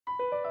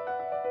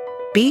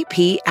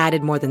BP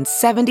added more than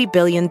 $70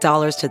 billion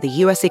to the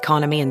U.S.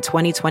 economy in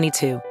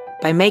 2022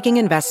 by making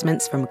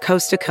investments from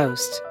coast to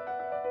coast.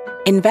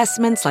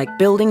 Investments like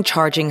building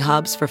charging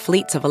hubs for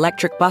fleets of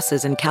electric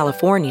buses in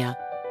California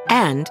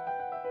and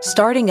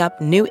starting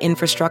up new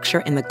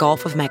infrastructure in the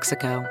Gulf of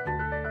Mexico.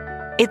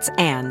 It's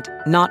and,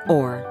 not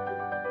or.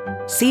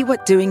 See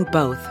what doing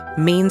both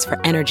means for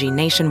energy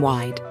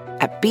nationwide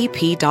at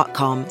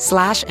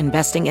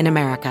bp.com/investing in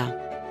America.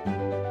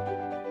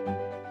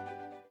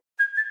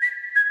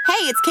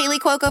 Hey, it's Cailee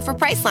Cuoco for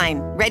Priceline.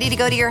 Ready to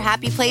go to your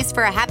happy place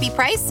for a happy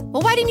price?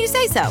 Well, why didn't you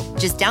say so?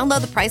 Just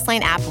download the Priceline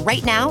app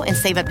right now and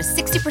save up to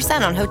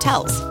 60% on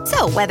hotels.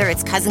 So whether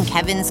it's Cousin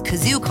Kevin's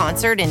Kazoo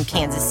Concert in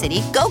Kansas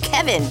City, go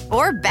Kevin,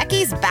 or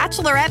Becky's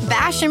Bachelorette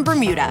Bash in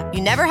Bermuda,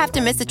 you never have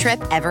to miss a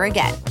trip ever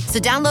again. So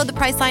download the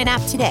Priceline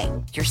app today.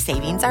 Your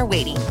savings are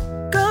waiting.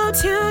 Go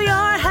to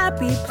your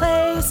happy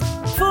place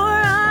for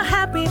a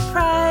happy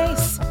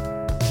price.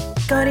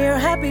 Go to your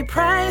happy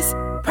price,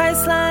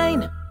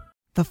 Priceline.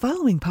 The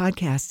following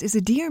podcast is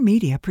a Dear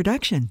Media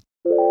production.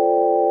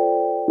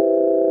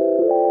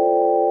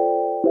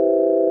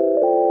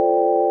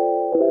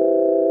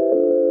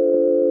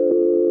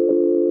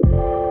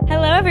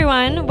 Hello,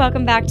 everyone.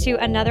 Welcome back to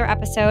another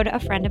episode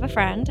of Friend of a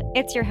Friend.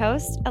 It's your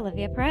host,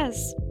 Olivia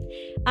Perez.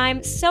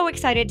 I'm so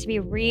excited to be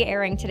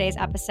re-airing today's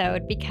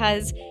episode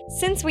because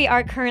since we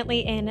are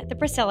currently in the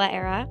Priscilla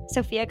era,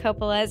 Sofia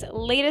Coppola's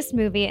latest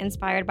movie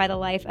inspired by the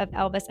life of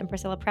Elvis and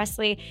Priscilla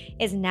Presley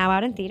is now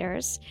out in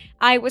theaters.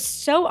 I was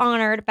so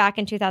honored back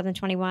in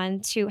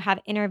 2021 to have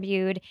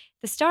interviewed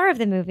the star of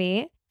the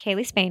movie,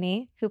 Cailee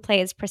Spaeny, who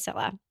plays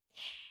Priscilla.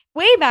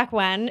 Way back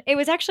when, it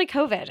was actually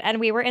COVID and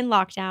we were in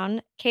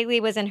lockdown.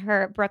 Cailee was in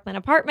her Brooklyn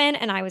apartment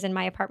and I was in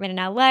my apartment in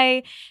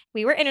LA.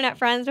 We were internet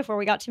friends before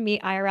we got to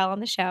meet IRL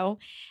on the show.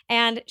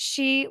 And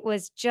she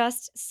was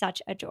just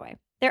such a joy.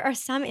 There are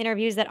some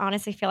interviews that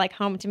honestly feel like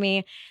home to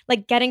me,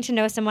 like getting to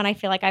know someone I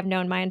feel like I've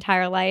known my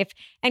entire life.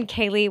 And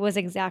Cailee was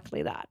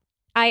exactly that.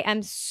 I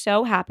am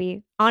so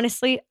happy,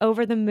 honestly,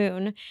 over the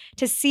moon,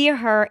 to see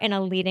her in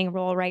a leading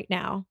role right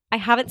now. I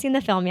haven't seen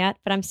the film yet,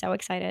 but I'm so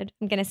excited.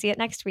 I'm going to see it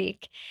next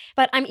week.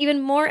 But I'm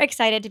even more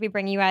excited to be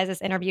bringing you guys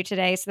this interview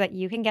today so that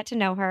you can get to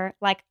know her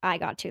like I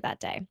got to that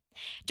day.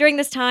 During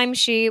this time,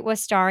 she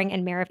was starring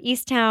in Mayor of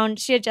Easttown.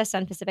 She had just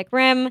done Pacific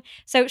Rim,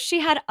 so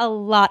she had a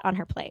lot on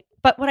her plate.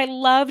 But what I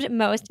loved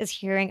most is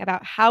hearing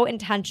about how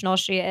intentional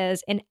she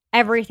is in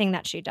everything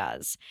that she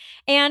does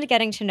and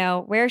getting to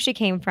know where she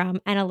came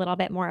from and a little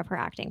bit more of her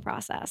acting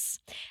process.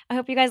 I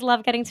hope you guys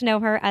love getting to know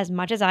her as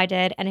much as I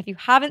did. And if you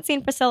haven't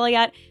seen Priscilla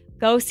yet,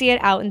 go see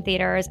it out in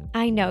theaters.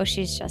 I know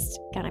she's just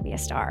gonna be a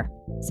star.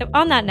 So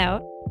on that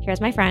note,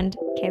 here's my friend,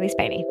 Cailee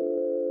Spaeny.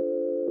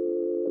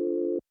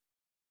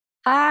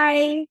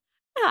 Hi.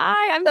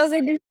 Hi, I'm So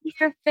good to see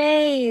your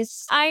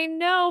face. I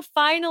know,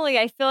 finally.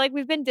 I feel like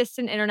we've been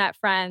distant internet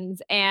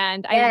friends,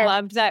 and I Yes.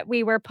 loved that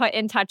we were put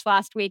in touch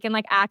last week and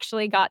like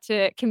actually got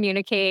to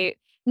communicate,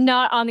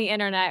 not on the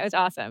internet. It was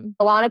awesome.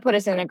 Alana put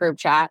us in a group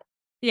chat,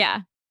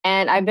 Yeah.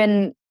 and I've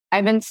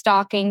been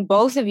stalking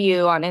both of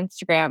you on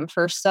Instagram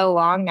for so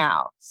long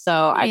now.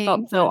 So I felt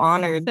Thanks. so That's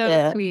honored so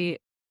to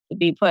sweet.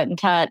 be put in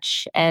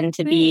touch and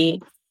to be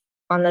Thanks.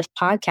 on this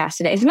podcast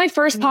today. It's my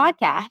first Yeah.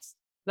 podcast.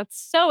 That's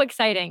so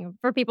exciting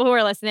for people who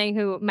are listening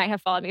who might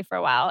have followed me for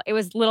a while. It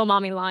was little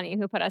mommy Lonnie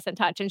who put us in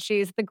touch, and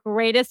she's the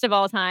greatest of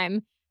all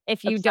time.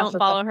 If you Obsessed don't with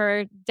follow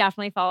her,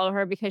 definitely follow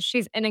her because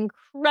she's an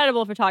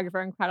incredible photographer,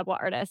 incredible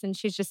artist, and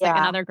she's just like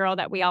Yeah. another girl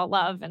that we all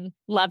love and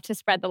love to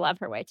spread the love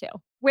her way too.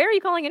 Where are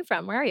you calling in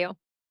from? Where are you?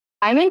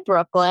 I'm in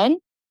Brooklyn,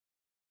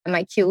 in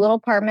my cute little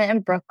apartment in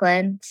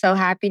Brooklyn. So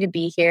happy to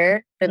be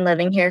here. Been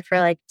living here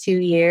for like 2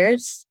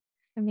 years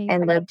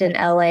and lived in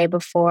LA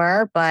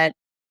before, but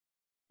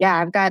yeah,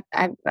 I've got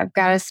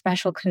a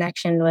special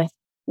connection with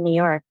New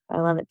York. I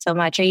love it so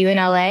much. Are you in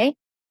LA?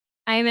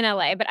 I am in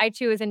LA, but I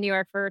too was in New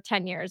York for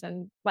 10 years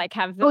and like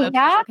have the Oh,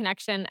 yeah? official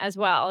connection as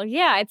well.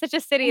 Yeah, it's such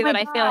a city Oh my that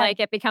I feel God. like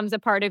it becomes a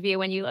part of you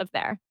when you live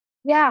there.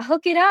 Yeah,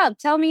 hook it up.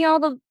 Tell me all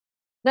the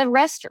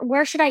rest.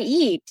 Where should I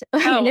eat?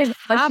 I mean, there's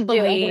much to do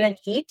other happily. than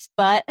eat,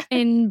 but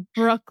In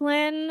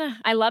Brooklyn,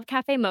 I love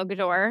Cafe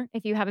Mogador.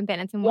 If you haven't been,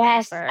 it's in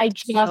yes, Williamsburg. I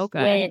It's just so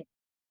good. went.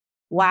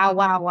 Wow,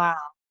 wow, wow.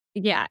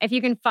 Yeah, if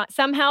you can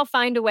somehow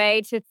find a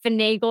way to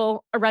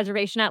finagle a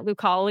reservation at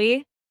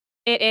Lucali,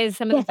 it is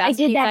some of Yes, the I best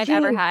did pizza that I've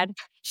ever too. had.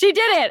 She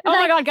did it. Oh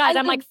my God, guys,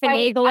 I'm like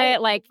finagle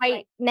it. Like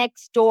right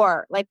next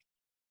door, like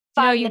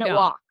No, 5 you minute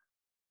don't.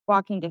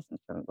 walking distance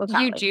from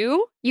you Lucali.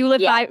 do. You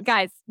live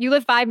Yes. You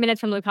live 5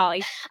 minutes from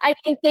Lucali. I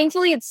mean,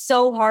 thankfully, it's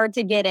so hard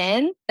to get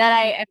in that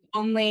I have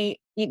only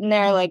eaten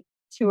there like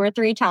 2 or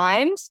 3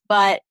 times.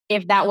 But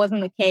if that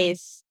wasn't the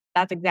case,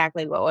 that's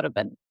exactly what would have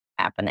been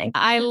happening.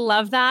 I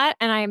love that,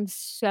 and I am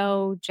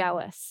so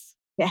jealous.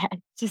 Yeah,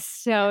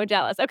 Just so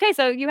jealous. Okay,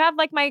 so you have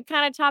like my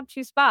kind of top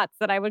 2 spots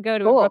that I would go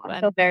to in cool. I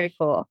Brooklyn. feel very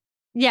cool.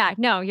 Yeah,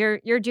 no, you're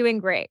doing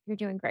great. You're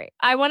doing great.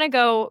 I want to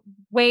go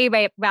way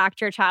back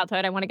to your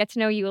childhood. I want to get to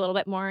know you a little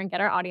bit more and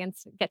get our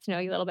audience get to know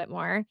you a little bit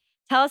more.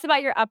 Tell us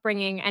about your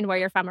upbringing and where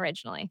you're from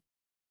originally.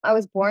 I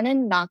was born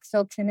in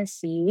Knoxville,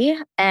 Tennessee,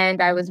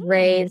 and I was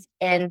raised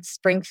in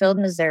Springfield,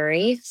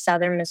 Missouri,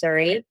 Southern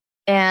Missouri.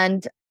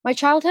 And my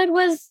childhood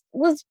was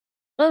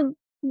uh,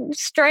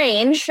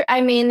 strange.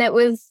 I mean,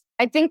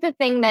 I think the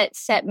thing that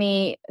sets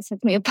me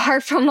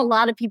apart from a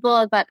lot of people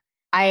is that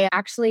I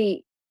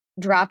actually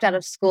dropped out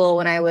of school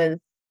when I was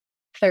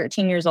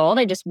 13 years old.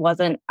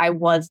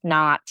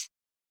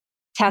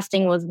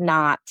 Testing was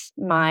not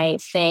my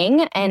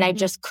thing. And I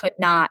just could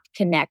not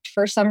connect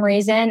for some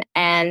reason.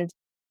 And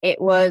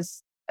it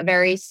was a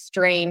very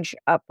strange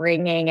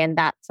upbringing. And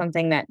that's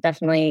something that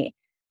definitely,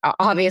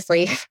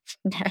 obviously,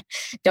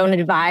 don't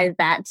advise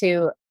that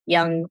to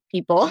young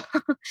people.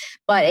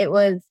 But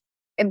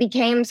it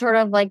became sort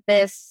of like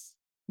this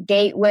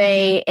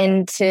gateway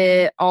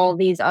into all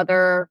these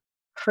other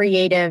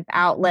creative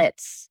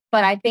outlets.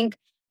 But I think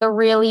the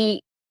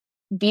really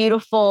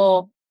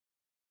beautiful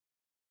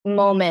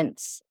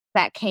moments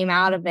that came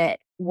out of it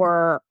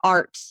were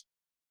art.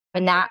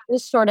 And that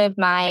was sort of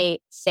my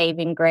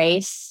saving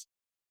grace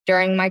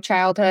during my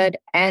childhood.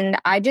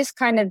 And I just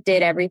kind of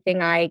did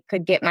everything I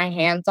could get my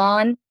hands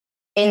on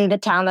in the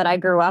town that I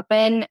grew up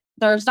in.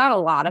 There's not a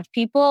lot of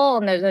people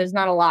and there's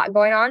not a lot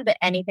going on, but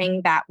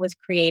anything that was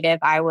creative,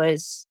 I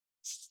was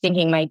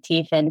sinking my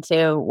teeth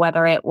into,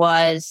 whether it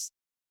was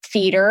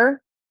theater.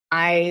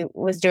 I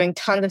was doing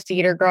tons of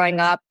theater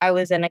growing up. I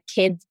was in a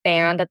kids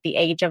band at the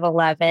age of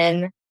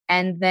 11.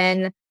 And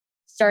then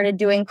started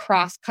doing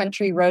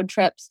cross-country road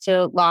trips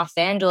to Los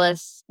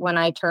Angeles when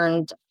I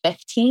turned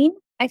 15,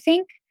 I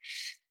think.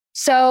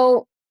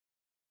 So,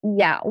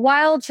 yeah,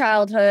 wild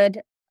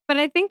childhood. But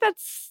I think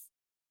what's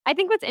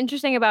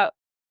interesting about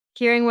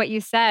hearing what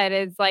you said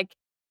is like,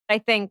 I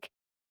think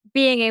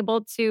being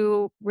able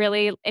to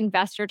really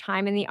invest your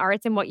time in the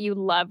arts and what you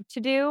love to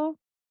do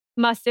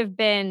must have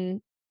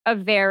been a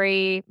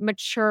very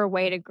mature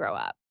way to grow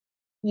up.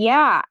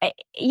 Yeah,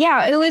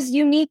 it was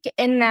unique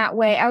in that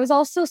way. I was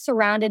also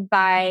surrounded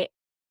by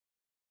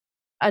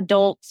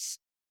adults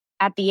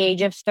at the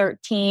age of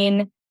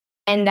 13,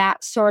 and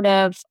that sort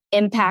of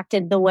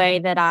impacted the way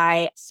that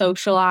I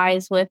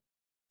socialize with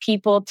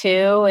people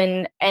too.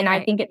 And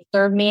I think it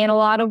served me in a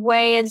lot of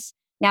ways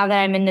now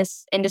that I'm in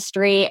this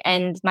industry,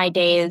 and my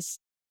days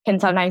can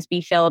sometimes be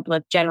filled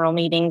with general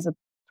meetings with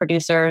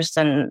producers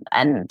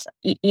and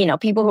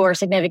people who are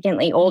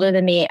significantly older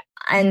than me.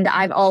 And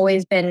I've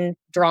always been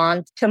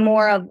drawn to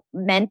more of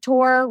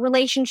mentor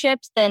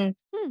relationships than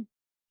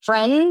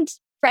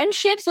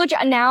friendships, which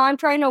now I'm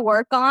trying to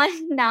work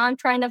on. Now I'm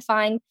trying to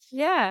find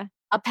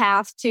a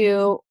path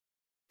to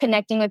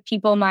connecting with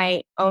people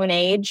my own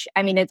age.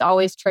 I mean, it's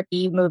always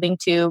tricky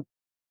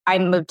I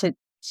moved to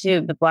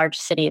the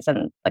largest cities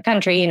in the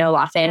country,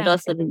 Los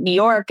Angeles and New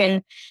York,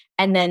 and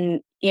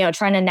then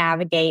trying to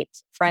navigate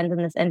friends in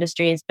this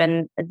industry has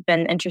been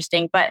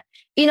interesting. But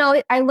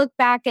I look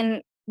back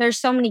and there's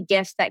so many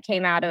gifts that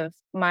came out of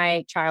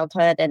my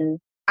childhood, and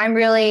I'm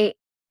really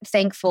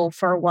thankful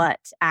for what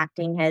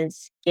acting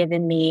has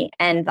given me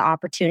and the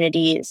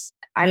opportunities.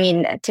 I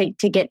mean,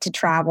 to get to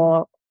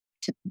travel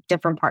to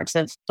different parts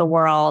of the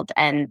world,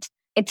 and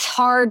it's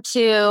hard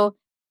to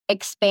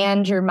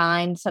expand your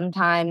mind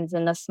sometimes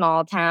in a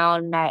small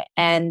town.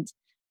 And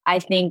I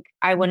think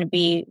I wouldn't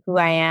be who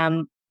I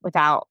am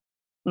without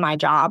my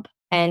job.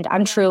 And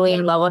I'm truly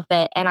in love with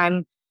it.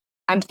 And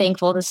I'm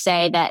thankful to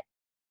say that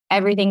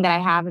everything that I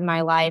have in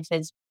my life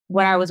is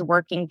what I was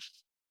working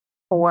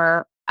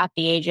for at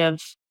the age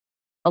of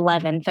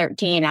 11,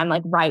 13. I'm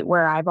like right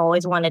where I've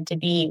always wanted to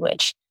be,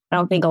 which I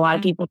don't think a lot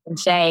of people can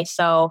say.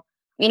 So,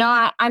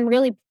 I'm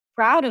really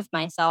proud of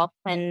myself,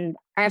 and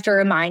I have to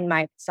remind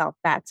myself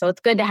that. So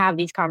it's good to have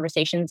these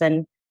conversations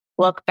and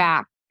look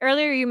back.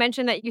 Earlier, you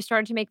mentioned that you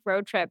started to make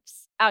road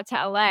trips out to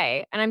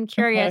LA. And I'm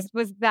curious,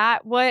 was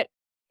that what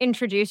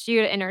introduced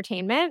you to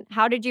entertainment?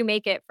 How did you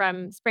make it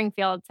from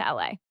Springfield to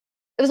LA?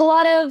 It was a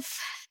lot of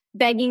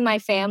begging my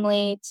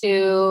family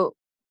to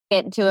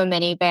get into a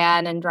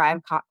minivan and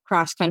drive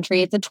cross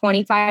country. It's a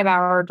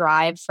 25-hour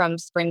drive from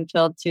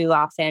Springfield to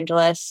Los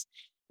Angeles.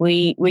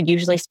 We would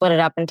usually split it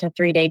up into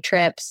 3-day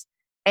trips.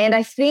 And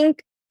I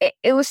think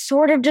it was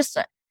sort of just,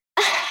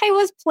 I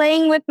was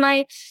playing with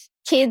my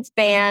kids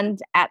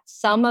band at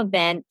some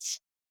event,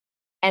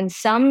 and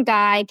some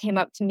guy came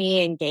up to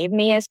me and gave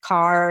me his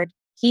card.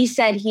 He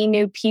said he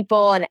knew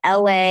people in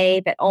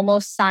LA that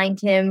almost signed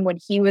him when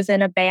he was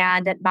in a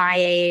band at my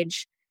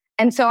age.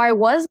 And so I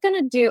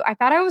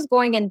thought I was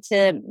going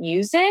into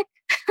music.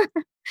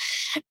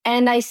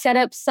 And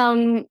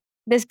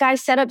this guy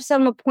set up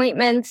some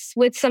appointments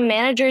with some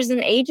managers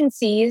and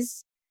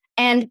agencies.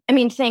 And I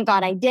mean, thank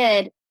God I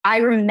did. I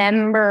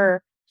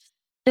remember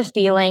the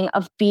feeling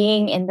of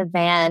being in the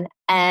van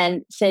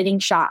and sitting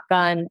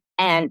shotgun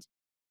and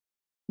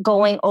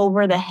going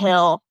over the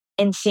hill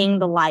and seeing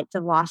the lights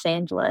of Los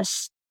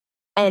Angeles.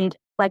 And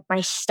like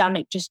my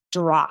stomach just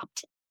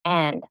dropped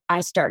and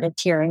I started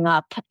tearing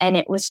up. And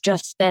it was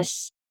just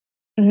this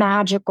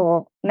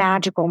magical,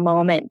 magical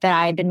moment that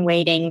I'd been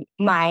waiting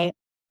my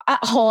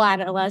whole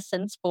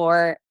adolescence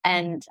for.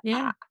 And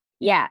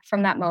yeah,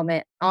 from that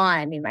moment on,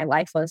 I mean, my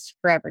life was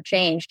forever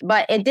changed.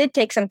 But it did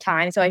take some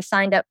time. So I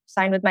signed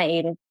with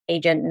my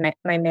agent and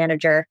my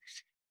manager.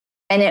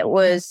 And it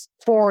was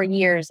 4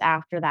 years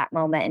after that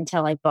moment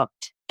until I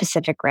booked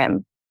Pacific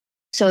Rim.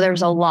 So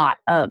there's a lot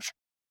of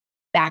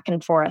back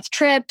and forth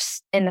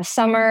trips in the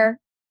summer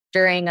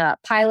during a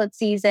pilot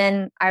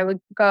season. I would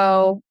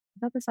go,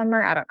 is that the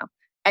summer? I don't know.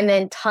 And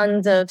then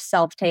tons of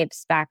self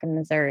tapes back in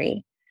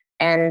Missouri.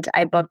 And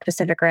I booked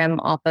Pacific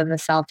Rim off of a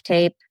self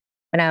tape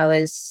when I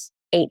was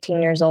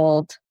 18 years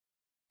old.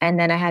 And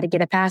then I had to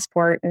get a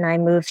passport and I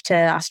moved to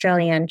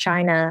Australia and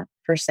China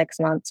for 6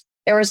 months.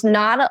 There was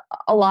not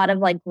a lot of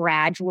like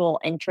gradual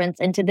entrance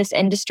into this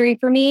industry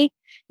for me.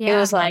 Yeah. It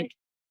was like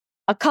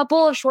a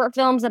couple of short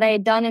films that I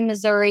had done in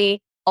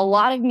Missouri, a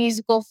lot of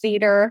musical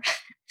theater.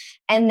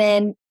 And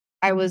then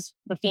I was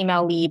the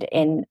female lead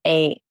in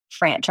a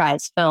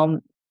franchise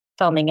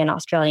filming in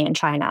Australia and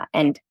China.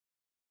 And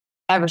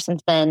ever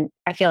since then,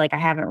 I feel like I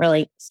haven't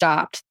really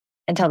stopped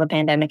until the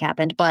pandemic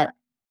happened. But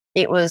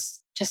it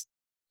was just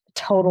a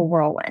total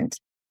whirlwind.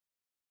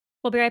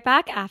 We'll be right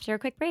back after a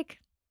quick break.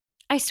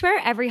 I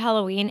swear every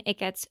Halloween it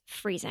gets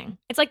freezing.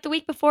 It's like the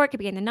week before, it could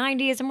be in the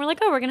 90s, and we're like,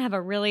 oh, we're going to have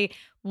a really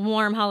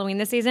warm Halloween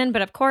this season.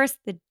 But of course,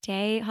 the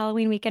day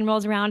Halloween weekend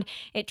rolls around,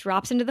 it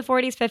drops into the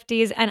 40s,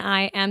 50s, and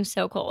I am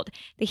so cold.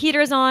 The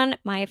heater's on,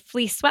 my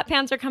fleece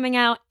sweatpants are coming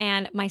out,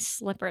 and my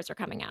slippers are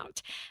coming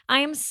out.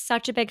 I am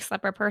such a big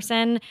slipper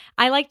person.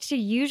 I like to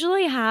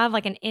usually have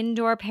like an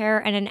indoor pair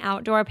and an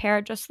outdoor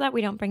pair just so that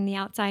we don't bring the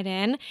outside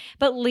in.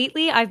 But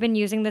lately, I've been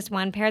using this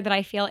one pair that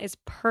I feel is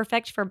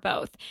perfect for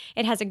both.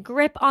 It has a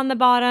grip on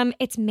the bottom.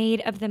 It's made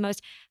of the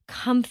most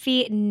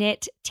comfy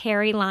knit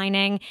terry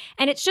lining,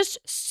 and it's just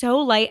so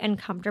light and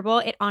comfortable.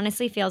 It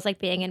honestly feels like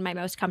being in my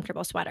most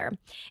comfortable sweater.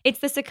 It's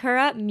the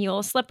Sakura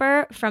Mule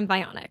Slipper from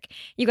Vionic.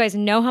 You guys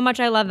know how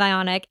much I love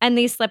Vionic, and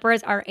these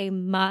slippers are a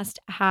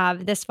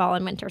must-have this fall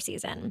and winter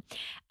season.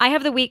 I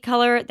have the wheat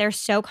color. They're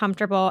so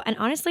comfortable and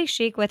honestly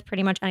chic with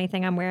pretty much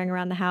anything I'm wearing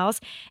around the house,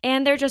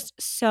 and they're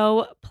just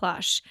so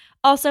plush.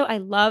 Also, I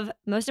love,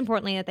 most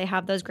importantly, that they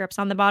have those grips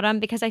on the bottom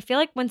because I feel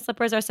like when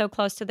slippers are so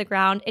close to the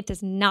ground, it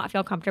does not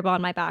feel comfortable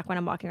on my back when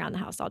I'm walking around the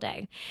house all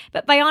day.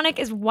 But Vionic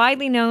is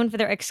widely known for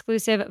their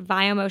exclusive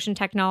VioMotion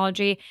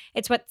technology.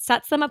 It's what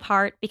sets them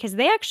apart because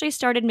they actually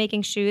started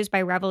making shoes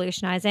by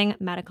revolutionizing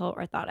medical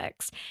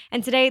orthotics.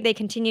 And today, they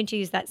continue to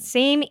use that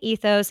same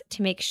ethos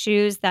to make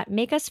shoes that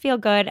make us feel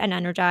good and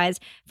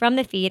energized from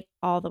the feet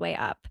all the way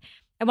up.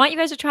 I want you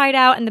guys to try it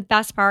out, and the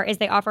best part is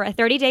they offer a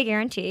 30-day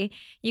guarantee.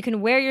 You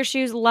can wear your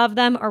shoes, love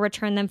them, or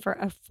return them for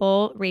a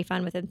full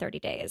refund within 30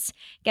 days.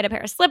 Get a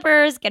pair of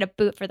slippers, get a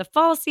boot for the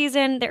fall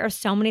season. There are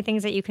so many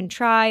things that you can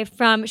try,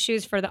 from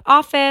shoes for the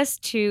office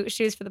to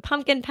shoes for the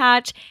pumpkin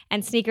patch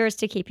and sneakers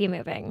to keep you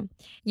moving.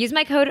 Use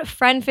my code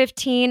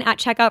FRIEND15 at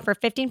checkout for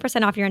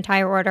 15% off your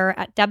entire order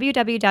at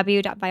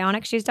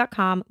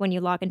www.vionicshoes.com when you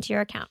log into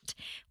your account.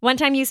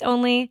 One-time use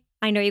only.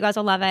 I know you guys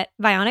will love it.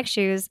 Vionic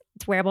Shoes.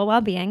 It's wearable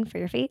well-being for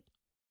your feet.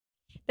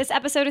 This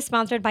episode is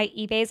sponsored by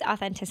eBay's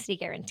Authenticity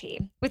Guarantee.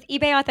 With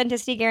eBay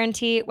Authenticity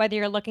Guarantee, whether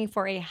you're looking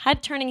for a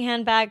head-turning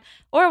handbag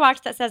or a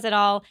watch that says it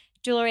all,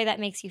 jewelry that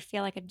makes you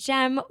feel like a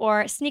gem,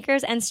 or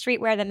sneakers and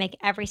streetwear that make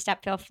every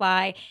step feel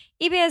fly,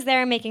 eBay is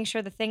there making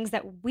sure the things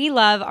that we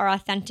love are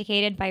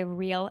authenticated by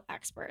real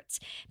experts.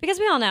 Because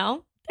we all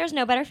know there's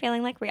no better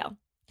feeling like real.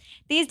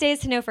 These days,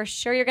 to know for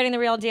sure you're getting the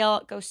real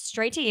deal, go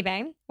straight to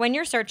eBay. When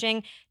you're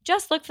searching,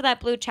 just look for that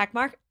blue check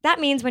mark.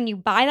 That means when you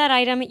buy that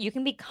item, you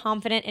can be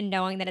confident in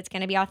knowing that it's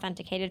going to be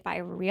authenticated by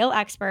real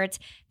experts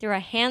through a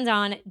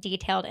hands-on,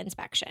 detailed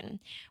inspection.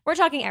 We're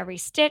talking every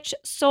stitch,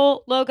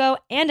 sole, logo,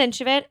 and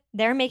inch of it.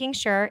 They're making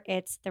sure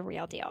it's the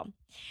real deal.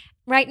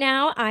 Right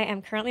now, I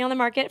am currently on the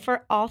market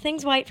for all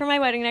things white for my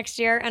wedding next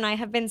year, and I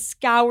have been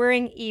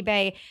scouring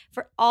eBay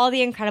for all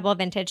the incredible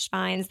vintage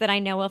finds that I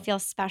know will feel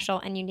special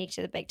and unique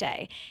to the big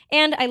day.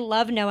 And I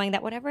love knowing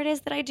that whatever it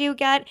is that I do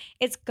get,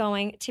 it's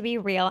going to be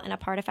real and a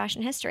part of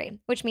fashion history,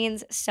 which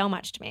means so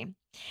much to me.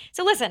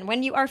 So listen,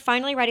 when you are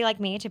finally ready like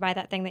me to buy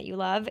that thing that you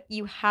love,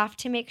 you have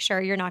to make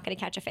sure you're not going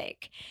to catch a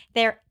fake.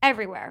 They're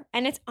everywhere,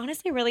 and it's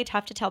honestly really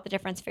tough to tell the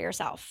difference for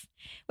yourself.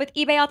 With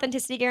eBay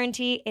Authenticity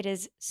Guarantee, it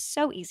is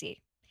so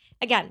easy.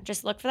 Again,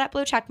 just look for that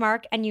blue check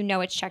mark and you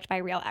know it's checked by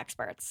real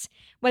experts.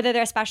 Whether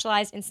they're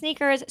specialized in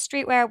sneakers,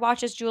 streetwear,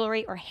 watches,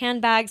 jewelry, or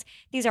handbags,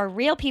 these are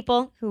real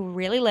people who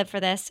really live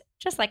for this,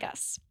 just like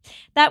us.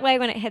 That way,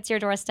 when it hits your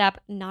doorstep,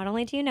 not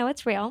only do you know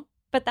it's real,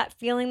 but that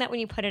feeling that when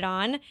you put it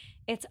on,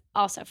 it's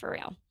also for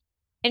real.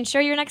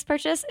 Ensure your next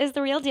purchase is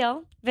the real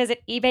deal.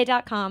 Visit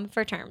ebay.com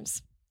for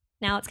terms.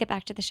 Now let's get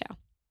back to the show.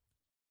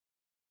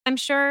 I'm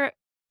sure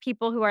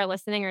people who are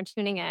listening or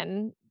tuning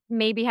in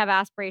maybe have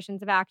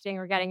aspirations of acting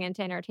or getting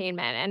into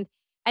entertainment. And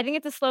I think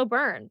it's a slow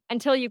burn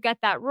until you get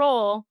that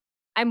role.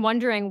 I'm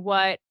wondering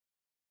what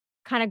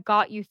kind of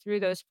got you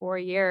through those 4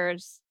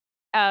 years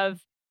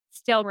of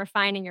still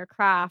refining your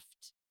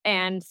craft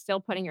and still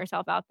putting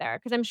yourself out there.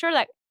 Because I'm sure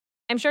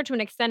to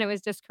an extent it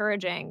was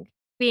discouraging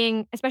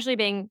especially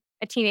being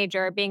a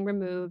teenager, being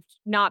removed,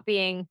 not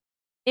being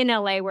in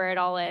LA where it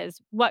all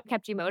is. What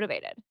kept you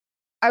motivated?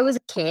 I was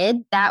a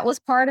kid. That was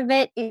part of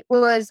it. It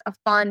was a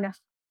fun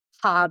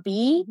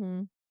hobby.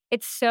 Mm-hmm.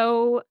 It's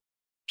so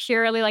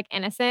purely like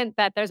innocent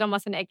that there's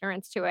almost an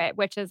ignorance to it,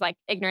 which is like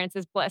ignorance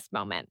is bliss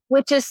moment.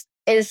 Which is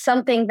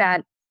something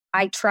that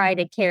I try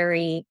to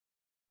carry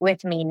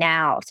with me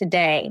now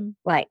today. Mm-hmm.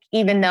 Like,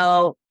 even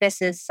though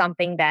this is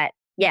something that,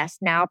 yes,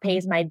 now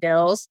pays my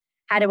bills,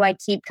 how do I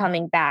keep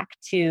coming back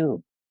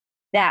to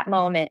that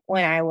moment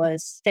when I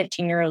was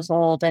 15 years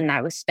old and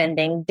I was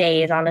spending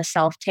days on a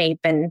self-tape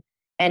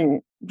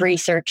and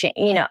researching,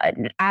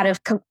 out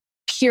of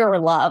pure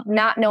love,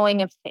 not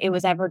knowing if it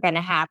was ever going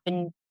to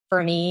happen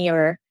for me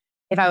or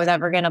if I was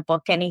ever going to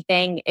book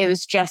anything. It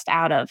was just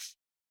out of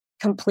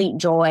complete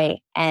joy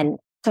and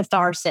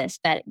catharsis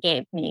that it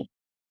gave me.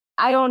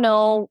 I don't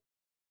know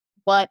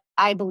what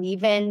I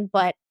believe in,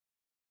 but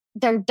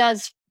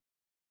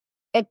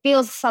it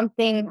feels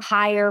something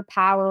higher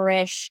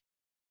power-ish.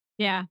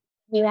 Yeah.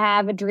 You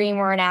have a dream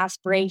or an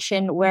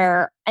aspiration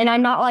and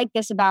I'm not like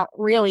this about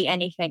really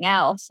anything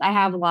else. I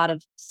have a lot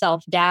of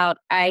self-doubt.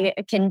 I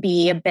can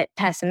be a bit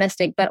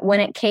pessimistic, but when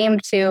it came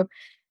to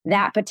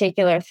that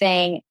particular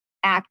thing,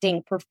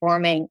 acting,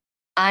 performing,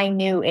 I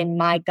knew in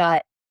my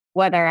gut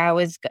whether it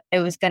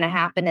was going to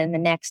happen in the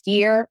next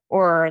year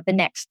or the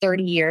next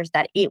 30 years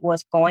that it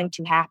was going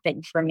to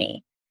happen for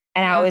me.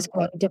 And I was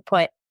going to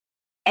put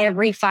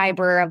every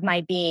fiber of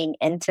my being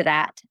into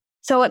that.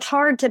 So it's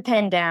hard to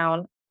pin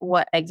down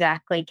what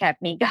exactly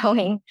kept me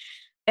going.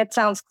 It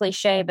sounds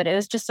cliche, but it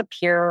was just a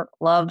pure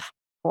love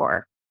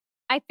for.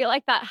 I feel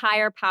like that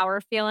higher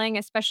power feeling,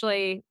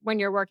 especially when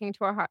you're working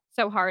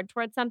so hard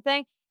towards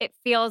something, it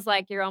feels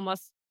like you're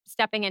almost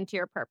stepping into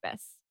your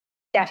purpose.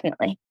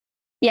 Definitely.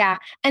 Yeah.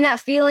 And that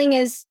feeling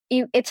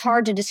it's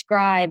hard to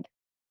describe,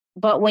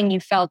 but when you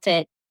felt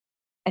it,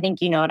 I think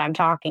you know what I'm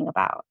talking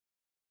about.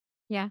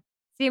 Yeah.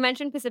 So you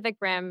mentioned Pacific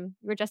Rim.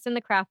 You were just in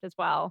the craft as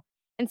well.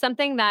 And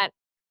something that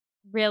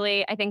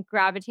really, I think,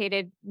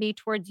 gravitated me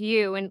towards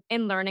you and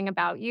in learning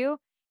about you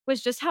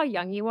was just how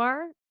young you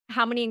are,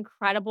 how many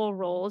incredible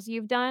roles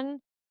you've done,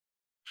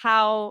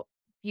 how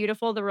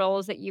beautiful the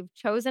roles that you've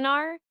chosen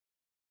are,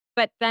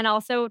 but then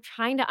also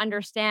trying to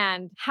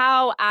understand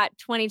how at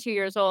 22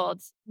 years old,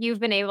 you've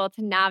been able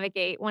to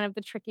navigate one of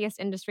the trickiest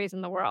industries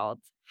in the world.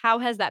 How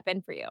has that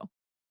been for you?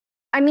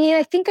 I mean,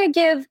 I think I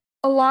give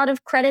a lot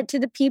of credit to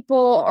the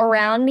people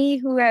around me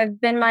who have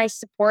been my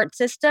support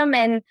system.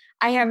 And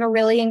I have a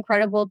really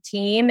incredible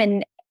team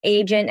and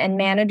agent and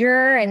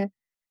manager. And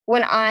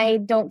when I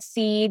don't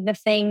see the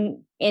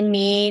thing in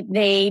me,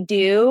 they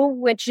do,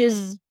 which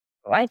is,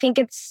 I think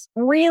it's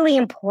really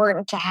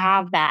important to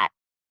have that.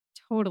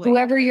 Totally.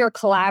 Whoever you're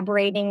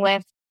collaborating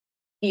with,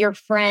 your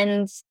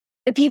friends,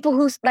 the people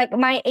who's like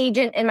my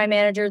agent and my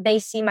manager, they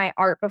see my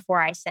art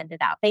before I send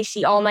it out. They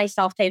see all my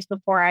self-tapes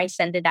before I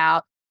send it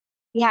out.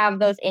 We have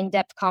those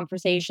in-depth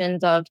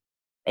conversations of,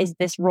 is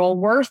this role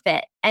worth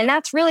it? And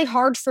that's really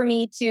hard for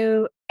me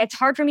it's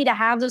hard for me to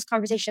have those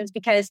conversations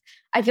because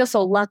I feel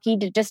so lucky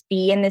to just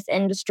be in this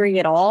industry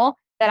at all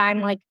that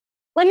I'm like,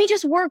 let me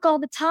just work all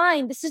the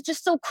time. This is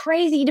just so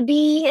crazy to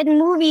be in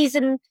movies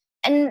and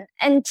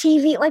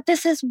TV. Like,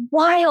 this is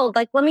wild.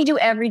 Like, let me do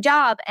every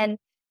job. And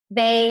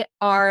they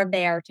are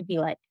there to be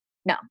like,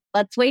 no,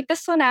 let's wait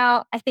this one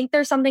out. I think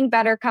there's something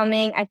better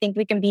coming. I think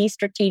we can be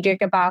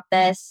strategic about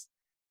this,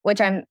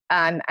 which I'm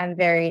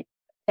very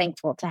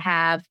thankful to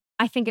have.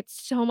 I think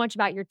it's so much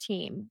about your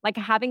team, like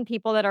having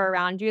people that are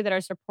around you that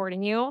are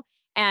supporting you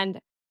and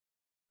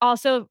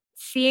also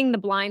seeing the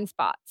blind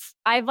spots.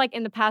 I've like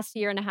in the past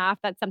year and a half,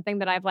 that's something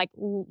that I've like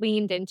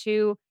leaned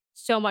into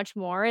so much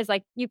more is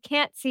like, you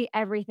can't see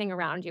everything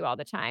around you all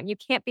the time. You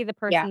can't be the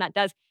person that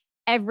does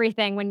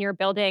everything when you're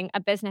building a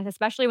business,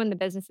 especially when the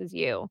business is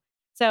you.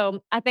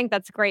 So I think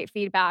that's great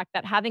feedback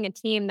that having a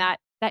team that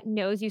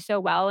knows you so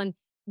well and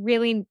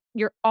really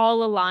you're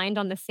all aligned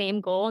on the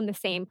same goal and the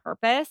same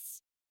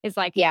purpose is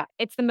like,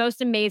 it's the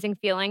most amazing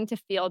feeling to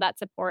feel that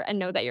support and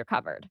know that you're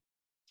covered.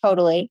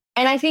 Totally.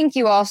 And I think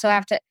you also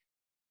have to,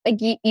 like,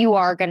 you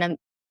are going to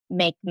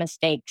make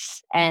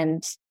mistakes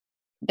and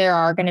there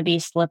are going to be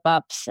slip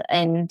ups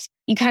and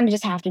you kind of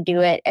just have to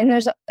do it.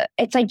 And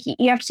it's like,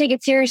 you have to take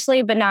it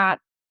seriously, but not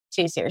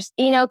too serious,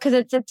 because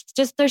it's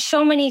just, there's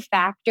so many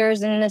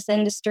factors in this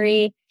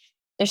industry.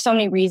 There's so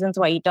many reasons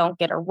why you don't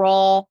get a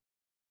role.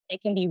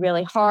 It can be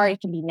really hard.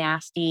 It can be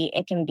nasty.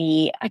 It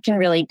can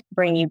really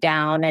bring you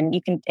down. And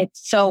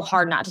it's so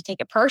hard not to take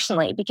it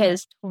personally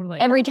because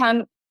every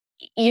time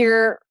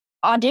you're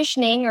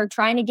auditioning or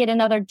trying to get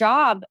another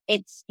job,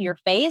 it's your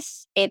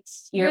face,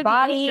 it's your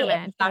body,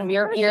 it's on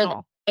you're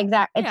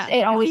exactly.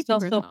 It always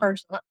feels so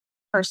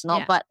personal.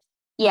 Yeah. But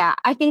yeah,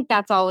 I think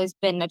that's always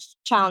been a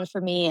challenge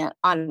for me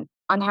on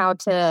how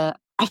to.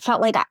 I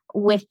felt like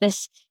with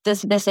this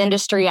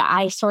industry,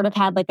 I sort of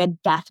had like a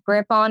death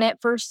grip on it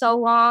for so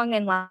long.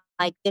 And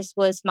like this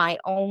was my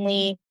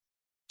only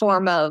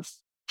form of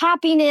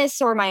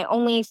happiness or my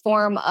only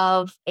form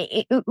of,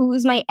 it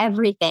was my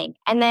everything.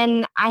 And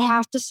then I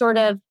have to sort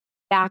of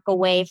back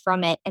away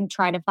from it and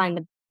try to find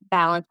the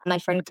balance. My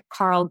friend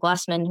Carl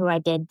Glessman, who I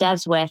did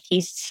devs with, he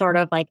sort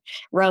of like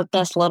wrote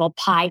this little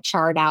pie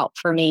chart out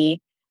for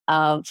me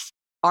of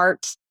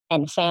art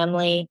and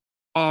family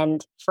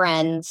and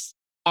friends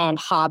and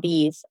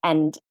hobbies.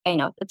 And,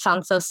 it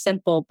sounds so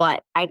simple,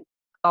 but I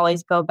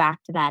always go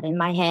back to that in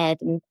my head,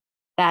 and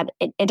that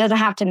it doesn't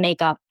have to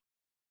make up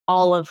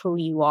all of who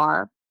you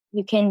are.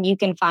 You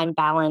can find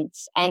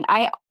balance. And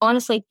I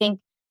honestly think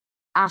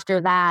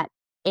after that,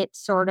 it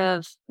sort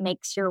of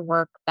makes your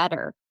work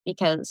better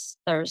because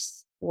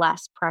there's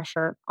less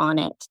pressure on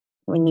it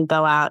when you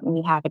go out and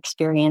you have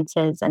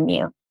experiences and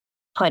you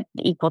put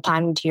equal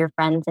time into your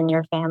friends and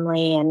your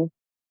family and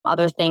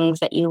other things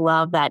that you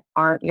love that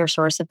aren't your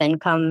source of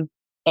income.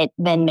 It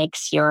then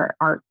makes your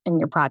art and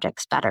your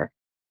projects better.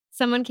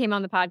 Someone came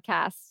on the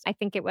podcast. I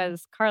think it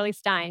was Carly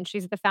Stein.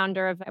 She's the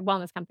founder of a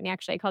wellness company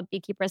actually called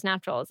Beekeepers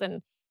Naturals.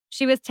 And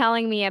she was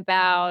telling me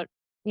about,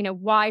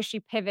 why she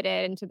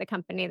pivoted into the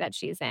company that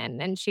she's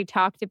in. And she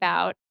talked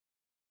about,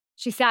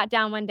 she sat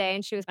down one day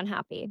and she was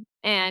unhappy.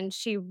 And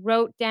she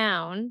wrote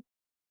down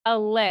a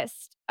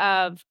list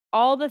of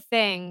all the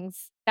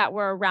things that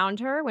were around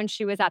her when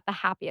she was at the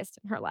happiest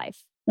in her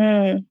life.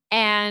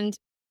 And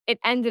it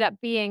ended up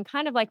being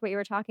kind of like what you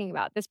were talking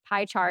about, this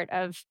pie chart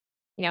of,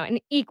 an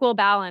equal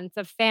balance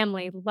of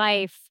family,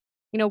 life,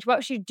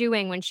 what she's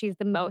doing when she's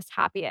the most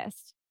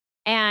happiest.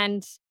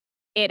 And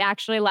it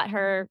actually let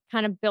her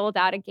kind of build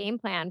out a game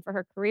plan for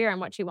her career and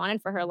what she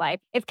wanted for her life.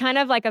 It's kind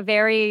of like a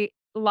very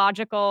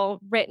logical,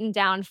 written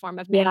down form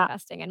of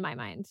manifesting in my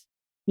mind.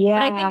 Yeah.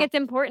 But I think it's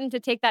important to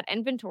take that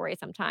inventory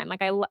sometime.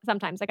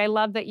 Sometimes I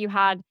love that you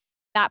had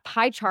that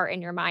pie chart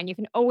in your mind. You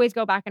can always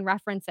go back and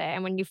reference it.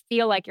 And when you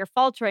feel like you're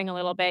faltering a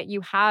little bit,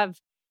 you have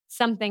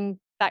something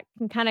that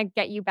can kind of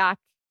get you back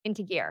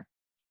into gear.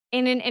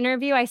 In an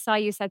interview, I saw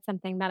you said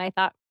something that I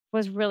thought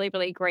was really,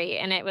 really great.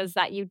 And it was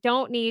that you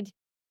don't need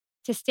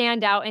to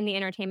stand out in the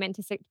entertainment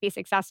to be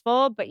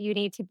successful, but you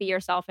need to be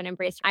yourself and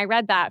embrace. I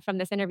read that from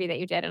this interview that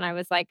you did. And I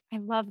was like, I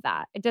love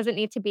that. It doesn't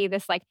need to be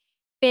this like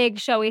big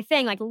showy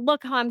thing. Like,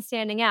 look how I'm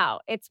standing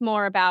out. It's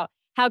more about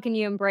how can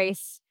you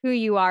embrace who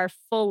you are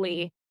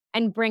fully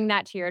and bring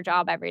that to your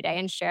job every day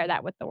and share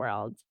that with the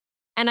world.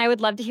 And I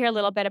would love to hear a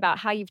little bit about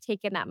how you've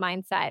taken that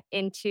mindset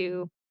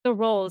into the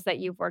roles that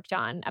you've worked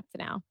on up to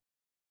now.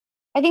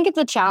 I think it's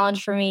a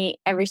challenge for me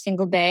every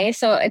single day.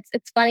 So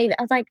it's funny.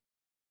 I was like,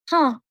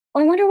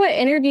 I wonder what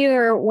interview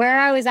or where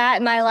I was at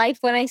in my life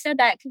when I said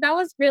that. Because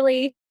that's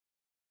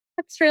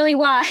really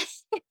why.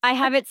 I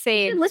have it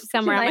saved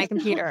somewhere on my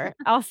computer.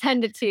 I'll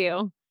send it to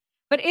you.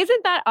 But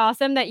isn't that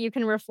awesome that you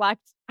can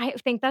reflect? I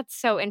think that's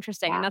so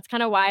interesting. Yeah. And that's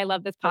kind of why I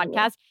love this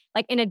podcast.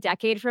 Like in a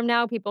decade from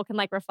now, people can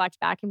like reflect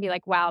back and be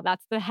like, wow,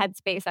 that's the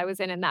headspace I was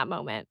in that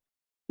moment.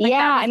 Like,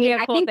 yeah. I mean,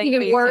 cool, I think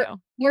even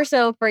more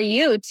so for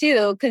you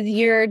too, because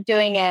you're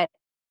doing it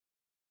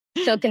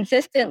so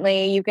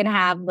consistently. You can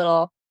have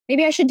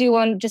maybe I should do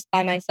one just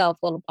by myself,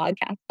 a little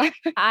podcast.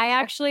 I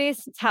actually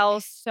tell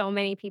so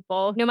many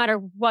people, no matter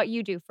what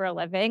you do for a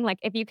living, like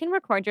if you can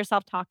record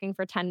yourself talking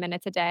for 10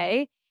 minutes a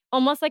day,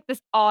 almost like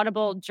this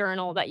audible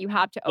journal that you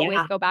have to always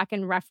go back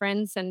and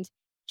reference and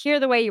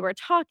hear the way you were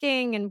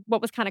talking and what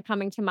was kind of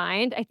coming to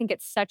mind. I think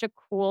it's such a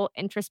cool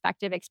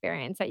introspective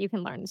experience that you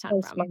can learn a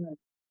ton from. Smart.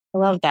 I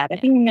love that. I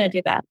think I'm going to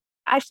do that.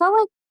 I felt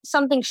like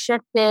something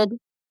shifted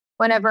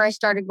whenever I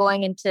started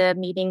going into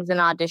meetings and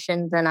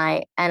auditions, and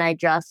I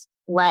just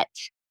let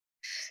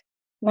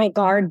my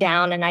guard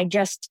down and I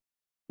just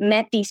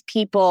met these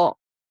people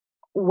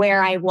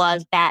where I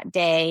was that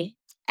day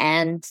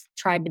and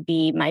tried to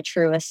be my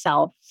truest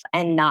self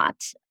and not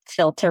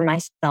filter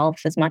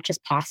myself as much as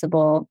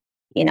possible,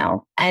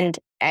 and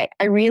I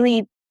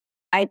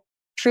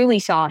truly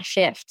saw a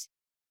shift,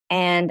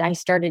 and I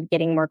started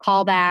getting more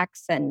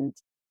callbacks, and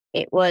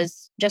it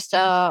was just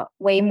a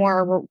way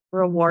more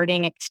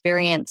rewarding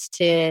experience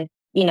to,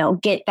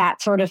 get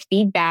that sort of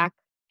feedback.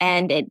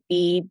 And it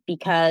be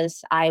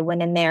because I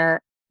went in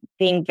there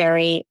being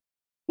very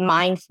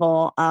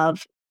mindful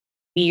of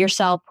be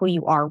yourself who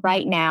you are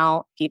right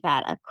now. If you've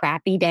had a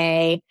crappy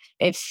day,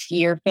 if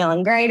you're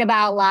feeling great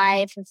about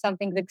life, if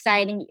something's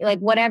exciting, like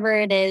whatever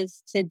it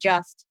is, to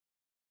just,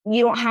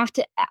 you don't have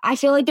to, I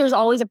feel like there's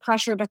always a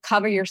pressure to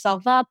cover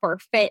yourself up or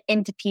fit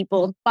into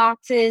people's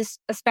boxes,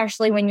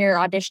 especially when you're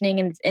auditioning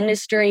in this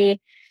industry,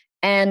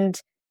 and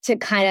to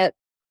kind of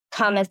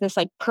come as this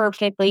like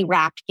perfectly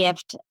wrapped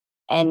gift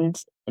and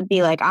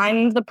be like,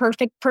 I'm the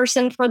perfect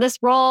person for this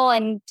role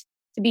and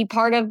to be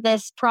part of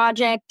this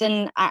project.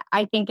 And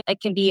I think it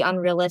can be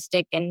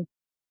unrealistic. And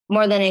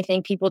more than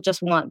anything, people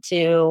just want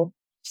to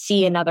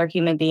see another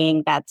human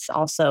being that's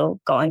also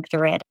going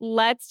through it.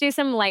 Let's do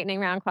some lightning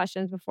round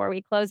questions before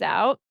we close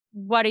out.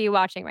 What are you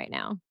watching right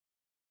now?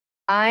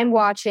 I'm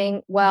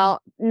watching,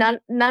 none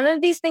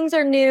of these things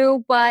are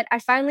new, but I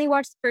finally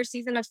watched the first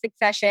season of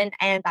Succession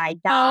and I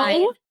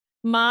died. Oh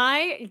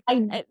I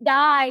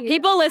died.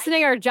 People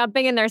listening are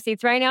jumping in their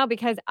seats right now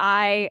because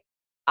all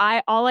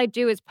I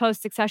do is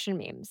post Succession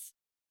memes.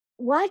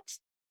 What?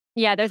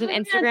 Yeah, there's an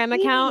Instagram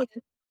account.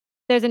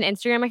 There's an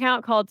Instagram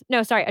account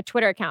a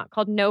Twitter account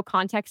called No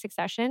Context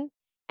Succession.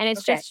 And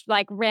it's just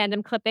like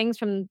random clippings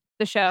from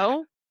the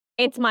show.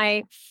 It's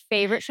my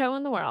favorite show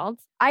in the world.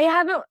 I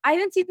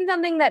haven't seen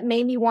something that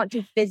made me want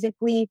to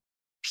physically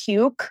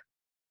puke.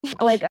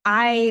 Like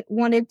I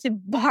wanted to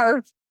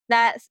barf.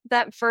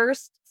 That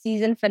first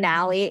season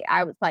finale,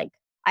 I was like,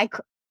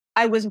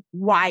 I was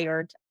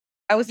wired.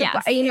 I was,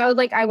 Yes.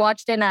 like I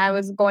watched it and I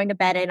was going to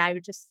bed and I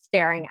was just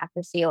staring at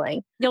the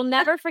ceiling. You'll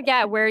never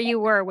forget where you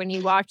were when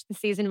you watched the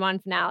season 1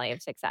 finale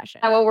of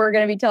Succession. What we're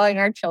going to be telling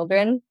our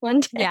children one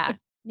day. Yeah.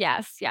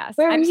 Yes.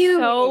 Where I'm are you?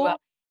 so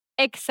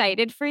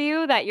excited for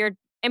you that you're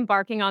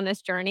embarking on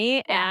this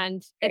journey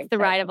and it's the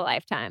ride of a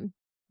lifetime.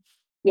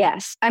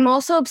 Yes. I'm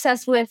also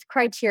obsessed with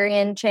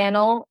Criterion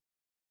Channel.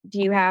 Do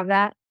you have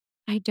that?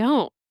 I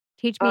don't.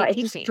 Teach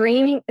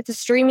me. It's a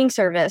streaming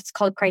service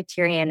called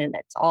Criterion, and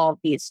it's all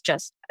these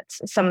it's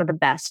some of the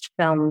best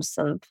films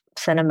of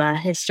cinema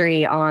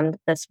history on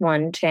this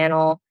one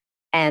channel.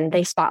 And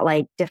they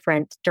spotlight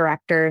different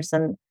directors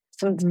and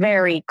some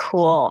very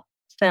cool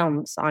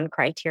films on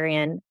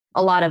Criterion.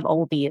 A lot of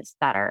oldies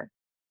that are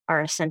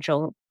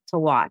essential to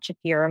watch if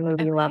you're a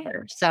movie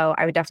lover. So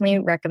I would definitely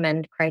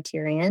recommend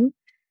Criterion.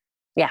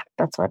 Yeah,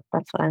 that's what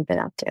I've been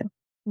up to.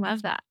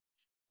 Love that.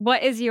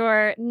 What is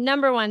your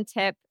number one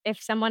tip if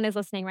someone is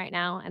listening right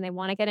now and they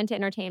want to get into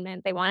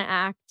entertainment, they want to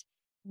act?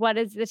 What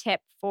is the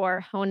tip for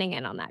honing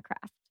in on that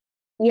craft?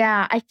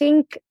 Yeah, I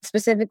think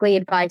specifically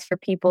advice for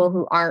people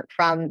who aren't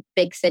from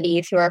big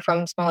cities, who are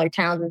from smaller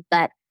towns, is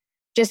that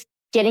just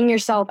getting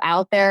yourself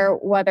out there,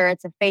 whether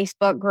it's a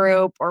Facebook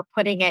group or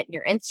putting it in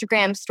your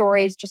Instagram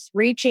stories, just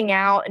reaching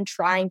out and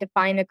trying to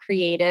find the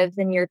creatives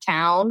in your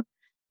town,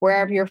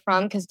 wherever you're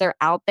from, because they're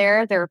out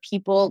there. There are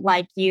people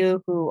like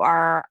you who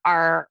are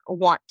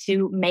want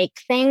to make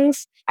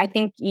things. I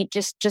think you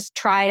just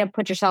try to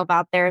put yourself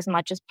out there as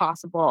much as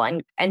possible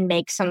and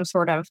make some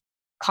sort of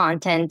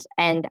content.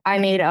 And I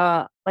made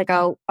a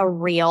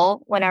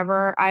reel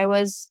whenever I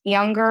was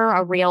younger,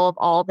 a reel of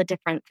all the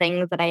different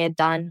things that I had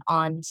done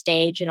on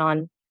stage and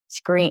on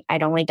screen.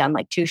 I'd only done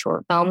like 2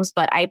 short films,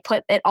 but I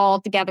put it all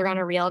together on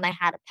a reel and I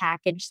had a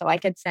package so I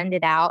could send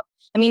it out.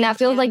 I mean, that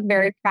feels like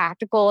very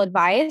practical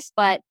advice,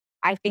 but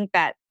I think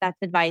that that's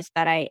advice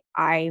that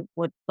I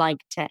would like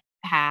to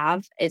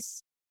have.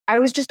 Is I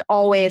was just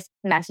always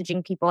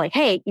messaging people like,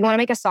 hey, you want to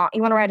make a song?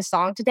 You want to write a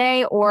song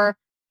today? Or,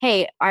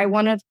 hey, I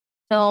want to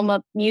film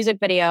a music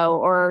video,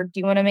 or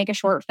do you want to make a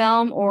short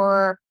film?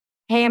 Or,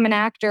 hey, I'm an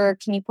actor.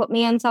 Can you put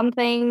me in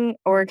something?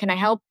 Or can I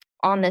help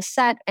on this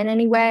set in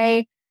any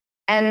way?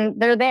 And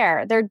they're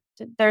there.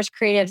 There's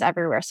creatives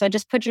everywhere. So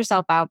just put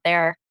yourself out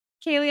there.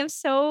 Cailee, I'm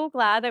so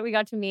glad that we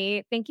got to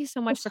meet. Thank you so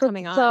much for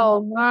coming on.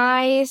 So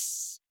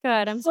nice.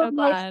 Good. I'm so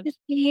glad. Nice to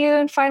see you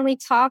and finally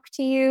talk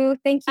to you.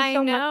 Thank you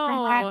so much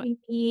for having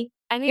me.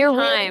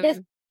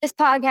 Anytime. This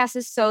podcast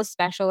is so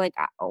special. Like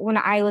when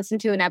I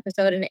listened to an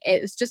episode and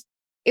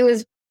it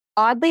was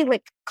oddly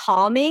like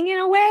calming in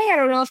a way. I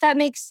don't know if that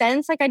makes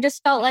sense. Like I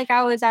just felt like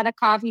I was at a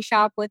coffee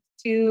shop with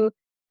 2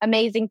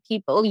 amazing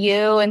people,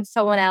 you and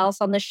someone else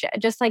on the show,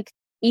 just like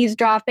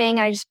eavesdropping.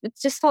 It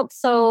just felt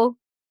so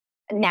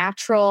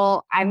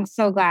natural. I'm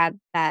so glad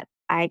that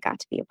I got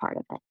to be a part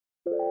of it.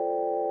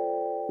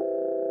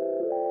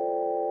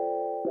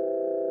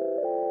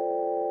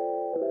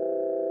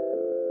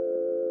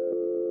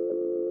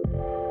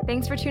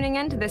 Thanks for tuning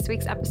in to this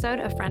week's episode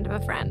of Friend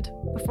of a Friend.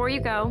 Before you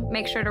go,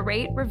 make sure to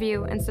rate,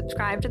 review, and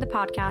subscribe to the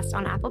podcast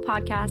on Apple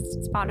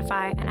Podcasts,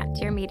 Spotify, and at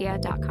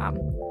tiermedia.com.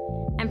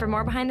 And for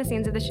more behind the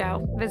scenes of the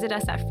show, visit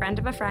us at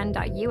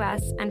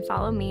friendofafriend.us and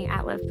follow me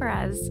at Liv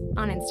Perez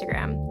on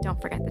Instagram.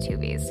 Don't forget the 2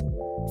 V's.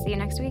 See you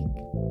next week.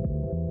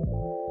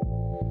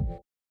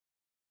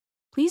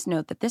 Please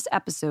note that this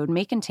episode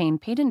may contain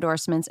paid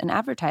endorsements and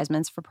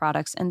advertisements for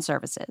products and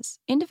services.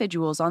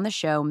 Individuals on the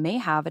show may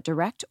have a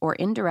direct or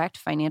indirect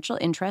financial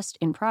interest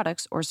in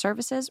products or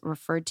services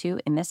referred to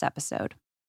in this episode.